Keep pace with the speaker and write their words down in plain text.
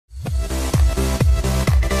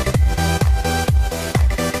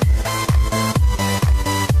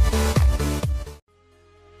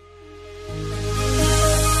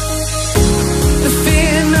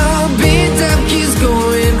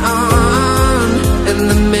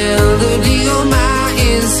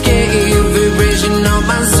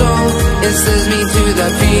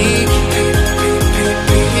peak,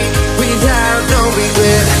 without no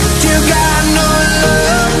regret. You got no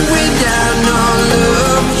love, without no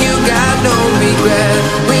love. You got no regret,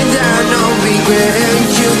 without no regret.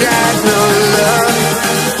 You got no love.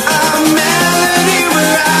 A melody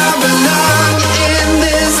where I belong in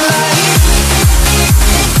this life.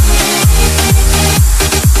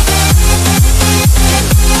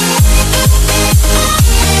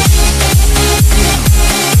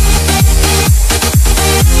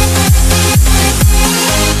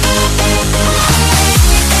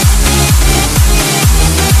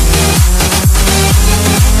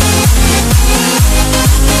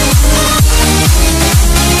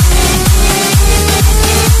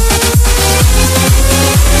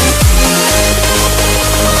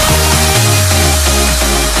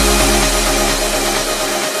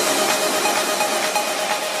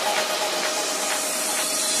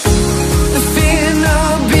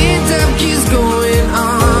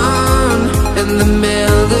 The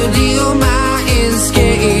melody of my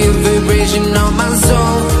escape, vibration on my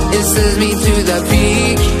soul, it says me